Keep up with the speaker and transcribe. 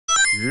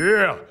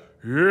Yeah,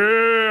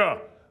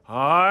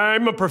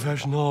 I'm a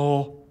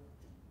professional.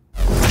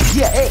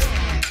 Yeah.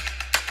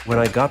 When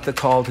I got the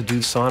call to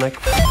do Sonic,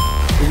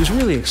 it was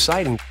really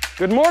exciting.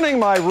 Good morning,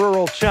 my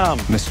rural chum.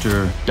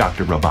 Mr.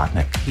 Dr.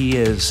 Robotnik. He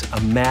is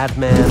a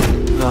madman.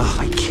 Ugh,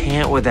 I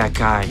can't with that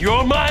guy.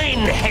 You're mine,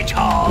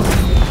 hedgehog!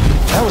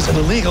 That was an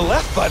illegal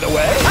left, by the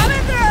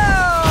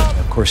way.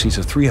 Of course, he's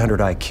a 300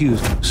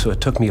 IQ, so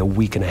it took me a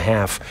week and a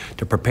half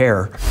to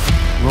prepare.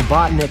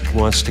 Robotnik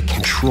wants to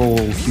control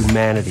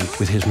humanity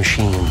with his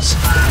machines.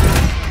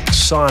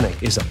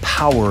 Sonic is a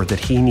power that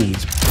he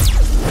needs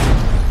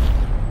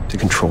to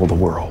control the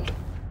world.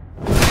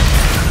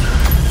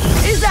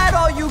 Is that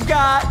all you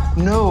got?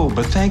 No,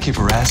 but thank you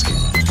for asking.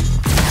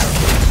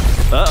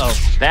 Uh-oh,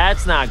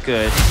 that's not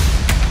good.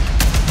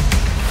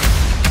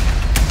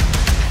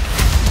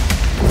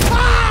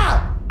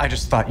 I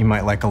just thought you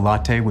might like a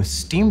latte with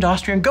steamed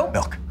Austrian goat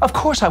milk. Of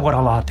course I want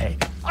a latte.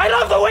 I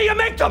love the way you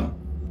make them!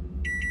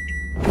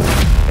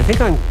 I think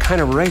I'm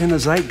kind of right in the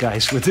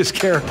zeitgeist with this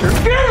character.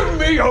 Give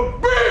me a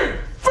big,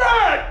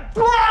 fat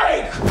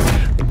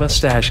break! The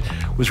mustache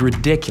was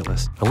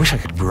ridiculous. I wish I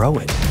could grow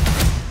it.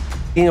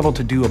 Being able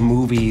to do a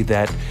movie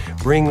that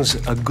brings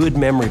a good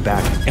memory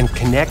back and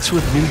connects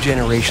with new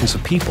generations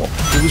of people,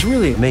 it was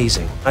really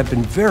amazing. I've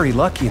been very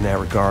lucky in that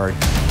regard.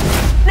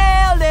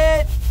 Nailed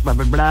it! Blah,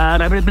 blah, blah,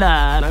 blah, blah,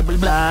 blah, blah,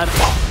 blah.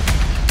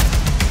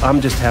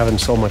 I'm just having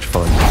so much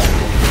fun.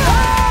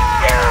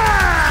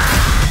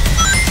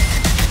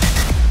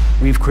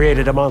 We've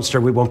created a monster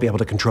we won't be able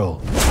to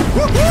control.